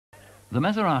The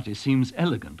Maserati seems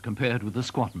elegant compared with the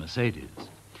squat Mercedes.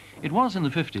 It was in the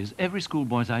 50s every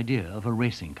schoolboy's idea of a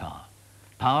racing car,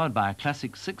 powered by a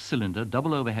classic six-cylinder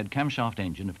double overhead camshaft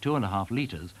engine of 2.5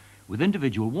 litres with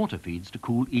individual water feeds to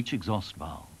cool each exhaust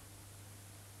valve.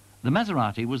 The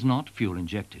Maserati was not fuel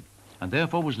injected and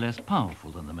therefore was less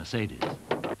powerful than the Mercedes.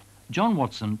 John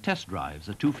Watson test drives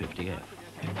a 250F.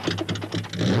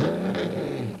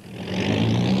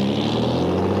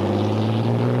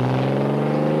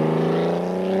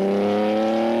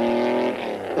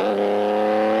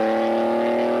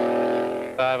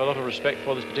 I have a lot of respect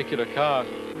for this particular car.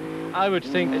 I would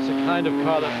think it's a kind of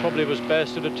car that probably was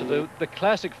best suited to the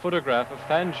classic photograph of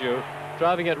Fangio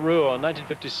driving at Rouen in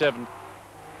 1957,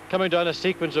 coming down a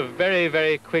sequence of very,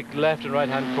 very quick left and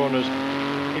right-hand corners.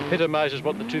 Epitomizes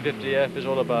what the 250F is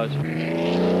all about.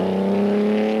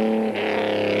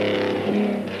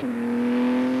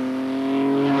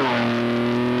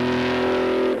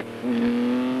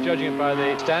 Judging it by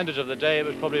the standards of the day, it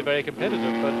was probably very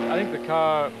competitive, but I think the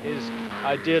car is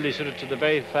ideally suited to the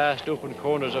very fast open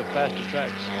corners of faster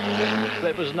tracks.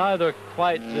 It was neither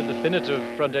quite the definitive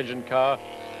front-engine car,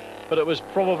 but it was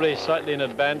probably slightly in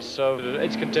advance of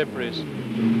its contemporaries.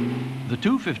 The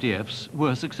 250Fs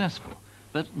were successful,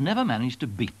 but never managed to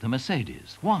beat the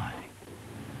Mercedes. Why?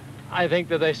 I think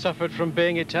that they suffered from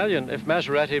being Italian. If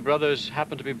Maserati brothers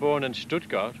happened to be born in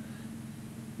Stuttgart,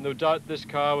 no doubt this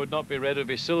car would not be red, it would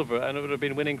be silver, and it would have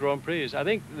been winning Grand Prix. I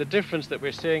think the difference that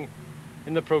we're seeing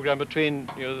in the program between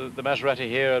the Maserati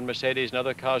here and Mercedes and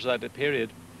other cars of that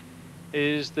period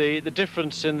is the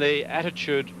difference in the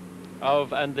attitude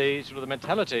of and the sort of the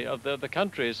mentality of the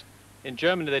countries. In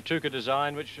Germany, they took a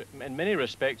design which, in many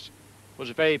respects, was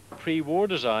a very pre-war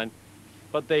design,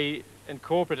 but they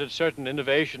incorporated certain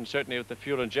innovations, certainly with the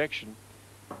fuel injection,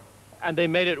 and they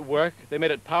made it work, they made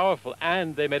it powerful,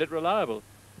 and they made it reliable.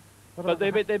 But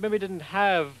they maybe didn't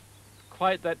have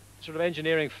quite that sort of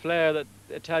engineering flair that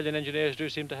Italian engineers do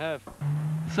seem to have.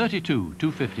 32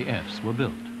 250Fs were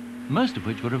built, most of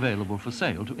which were available for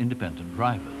sale to independent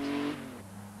drivers.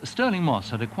 Sterling Moss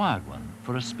had acquired one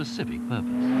for a specific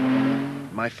purpose.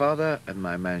 My father and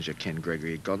my manager, Ken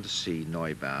Gregory, had gone to see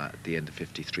Neubauer at the end of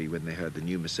 '53 when they heard the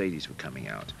new Mercedes were coming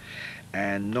out.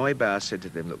 And Neubauer said to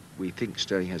them, look, we think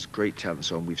Sterling has great talent and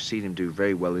so on. We've seen him do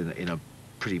very well in a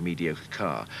pretty mediocre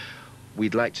car.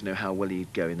 We'd like to know how well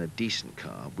he'd go in a decent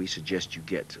car. We suggest you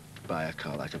buy a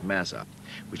car like a Mazda,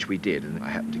 which we did, and I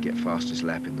happened to get fastest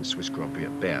lap in the Swiss Grand Prix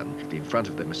at Bern, in front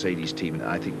of the Mercedes team, and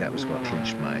I think that was what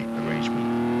clinched my arrangement.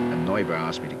 And Neubauer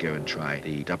asked me to go and try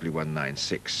the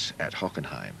W196 at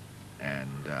Hockenheim, and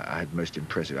I had most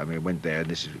impressive. I mean, I went there, and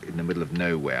this is in the middle of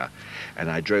nowhere, and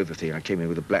I drove the thing. I came in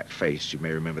with a black face. You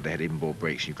may remember they had inboard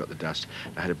brakes, and you've got the dust.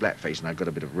 I had a black face, and I got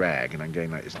a bit of rag, and I'm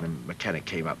going like this, and the mechanic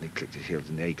came up, and he clicked his heels,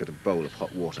 and there he got a bowl of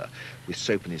hot water with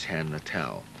soap in his hand and a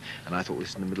towel. And I thought, this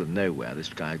is in the middle of nowhere. This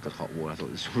guy had got hot water. I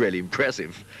thought, this is really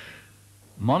impressive.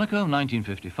 Monaco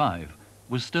 1955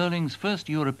 was Sterling's first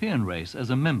European race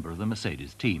as a member of the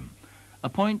Mercedes team, a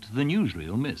point the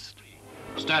newsreel missed.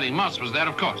 Sterling Moss was there,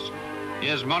 of course.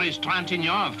 Here's Maurice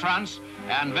Trintignant of France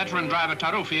and veteran driver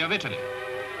Taruffi of Italy.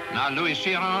 Now Louis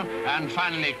Chiron and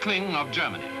finally Kling of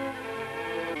Germany.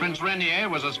 Prince Renier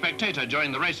was a spectator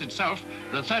during the race itself,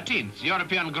 the 13th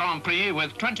European Grand Prix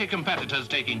with 20 competitors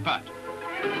taking part.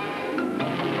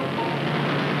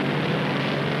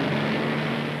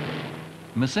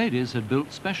 Mercedes had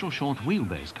built special short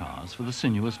wheelbase cars for the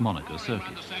sinuous Monaco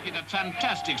circuit. The circuit at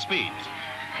fantastic speeds.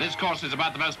 This course is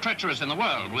about the most treacherous in the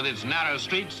world, with its narrow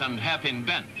streets and hairpin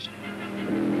bends.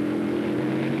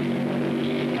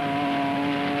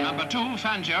 Number 2,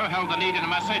 Fangio, held the lead in a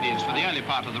Mercedes for the early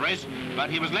part of the race, but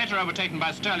he was later overtaken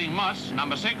by Sterling Moss,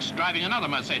 number 6, driving another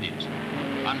Mercedes.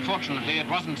 Unfortunately, it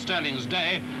wasn't Sterling's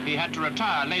day. He had to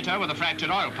retire later with a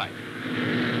fractured oil pipe.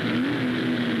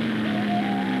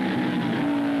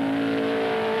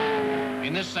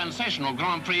 In this sensational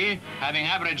Grand Prix, having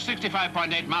averaged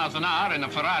 65.8 miles an hour in a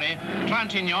Ferrari,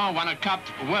 Trintignant won a cup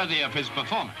worthy of his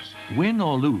performance. Win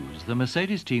or lose, the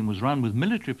Mercedes team was run with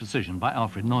military precision by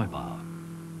Alfred Neubauer.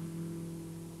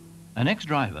 An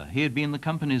ex-driver, he had been the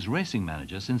company's racing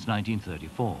manager since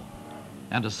 1934,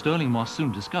 and as Sterling Moss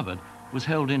soon discovered, was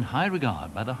held in high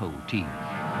regard by the whole team.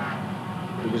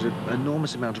 There was an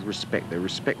enormous amount of respect. The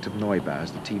respect of Neubauer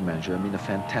as the team manager, I mean, a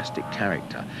fantastic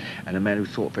character, and a man who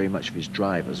thought very much of his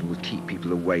drivers and would keep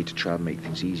people away to try and make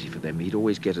things easy for them. He'd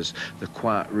always get us the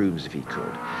quiet rooms if he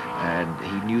could, and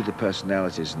he knew the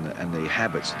personalities and the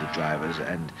habits of the drivers,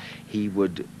 and he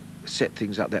would set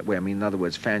things up that way. I mean, in other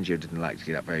words, Fangio didn't like to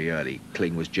get up very early.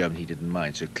 Kling was German, he didn't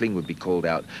mind. So Kling would be called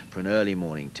out for an early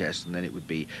morning test, and then it would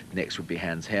be, next would be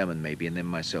Hans Hermann maybe, and then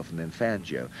myself, and then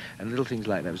Fangio. And little things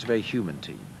like that. It was a very human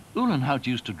team. Uhlenhaut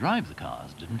used to drive the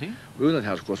cars, didn't he?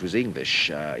 Uhlenhaut, of course, was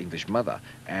English mother,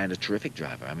 and a terrific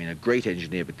driver. I mean, a great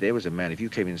engineer, but there was a man, if you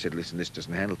came in and said, listen, this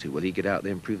doesn't handle too well, he'd get out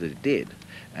there and prove that it did.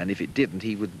 And if it didn't,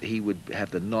 he would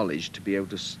have the knowledge to be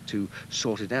able to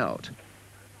sort it out.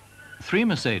 3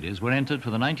 Mercedes were entered for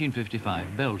the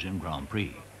 1955 Belgian Grand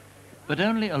Prix, but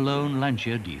only a lone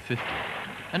Lancia D50,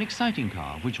 an exciting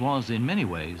car which was in many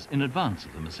ways in advance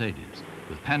of the Mercedes,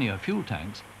 with pannier fuel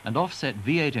tanks and offset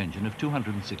V8 engine of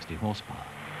 260 horsepower.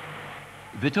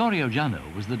 Vittorio Giano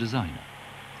was the designer.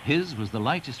 His was the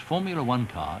lightest Formula One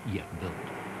car yet built.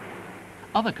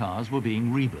 Other cars were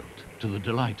being rebuilt to the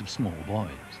delight of small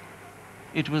boys.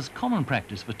 It was common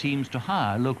practice for teams to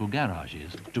hire local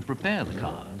garages to prepare the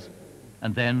cars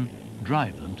and then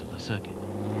drive them to the circuit.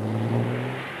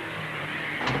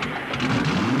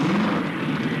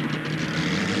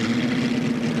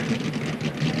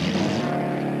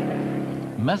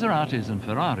 Maseratis and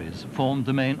Ferraris formed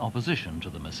the main opposition to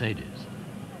the Mercedes.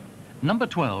 Number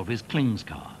 12 is Kling's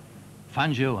car,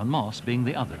 Fangio and Moss being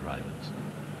the other drivers.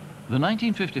 The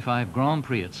 1955 Grand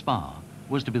Prix at Spa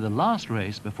was to be the last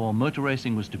race before motor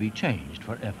racing was to be changed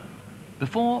forever.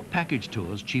 Before package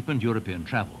tours cheapened European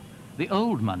travel, the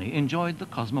old money enjoyed the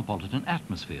cosmopolitan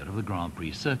atmosphere of the Grand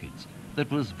Prix circuits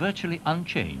that was virtually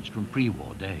unchanged from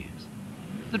pre-war days.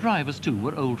 The drivers, too,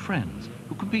 were old friends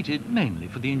who competed mainly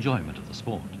for the enjoyment of the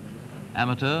sport.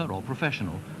 Amateur or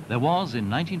professional, there was, in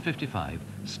 1955,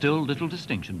 still little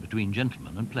distinction between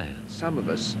gentlemen and players. Some of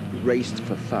us raced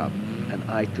for fun, and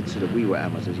I consider we were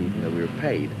amateurs even though we were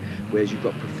paid, whereas you've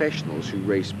got professionals who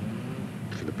race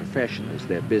for the profession, it's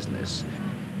their business.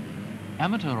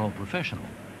 Amateur or professional,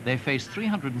 they faced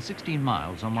 316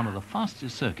 miles on one of the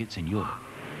fastest circuits in Europe.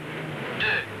 2,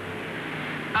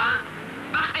 1,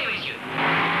 partez, messieurs.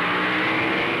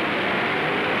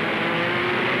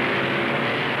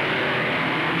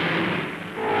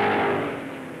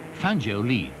 Fangio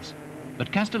leads,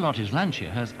 but Castellotti's Lancia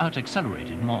has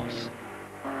out-accelerated Moss,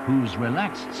 whose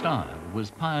relaxed style was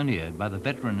pioneered by the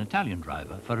veteran Italian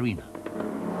driver Farina.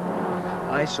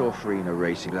 I saw Farina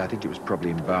racing, I think it was probably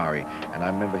in Bari, and I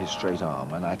remember his straight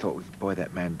arm, and I thought, boy,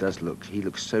 that man he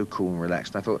looks so cool and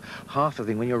relaxed. And I thought, half the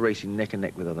thing when you're racing neck and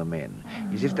neck with other men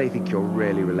is if they think you're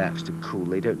really relaxed and cool,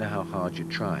 they don't know how hard you're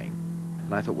trying.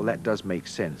 And I thought, well, that does make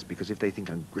sense, because if they think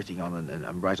I'm gritting on and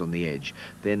I'm right on the edge,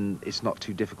 then it's not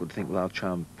too difficult to think, well, I'll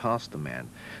try and pass the man.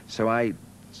 So I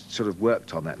sort of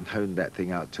worked on that and honed that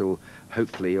thing out till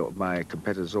hopefully my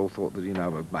competitors all thought that, you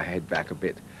know, my head back a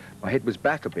bit. My head was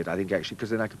back a bit, I think, actually,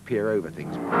 because then I could peer over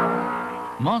things.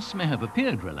 Moss may have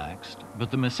appeared relaxed,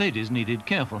 but the Mercedes needed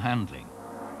careful handling.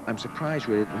 I'm surprised,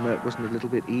 really, that the Merc wasn't a little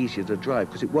bit easier to drive,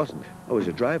 because it wasn't. Oh, it was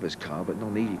a driver's car, but not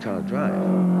an easy car to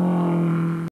drive.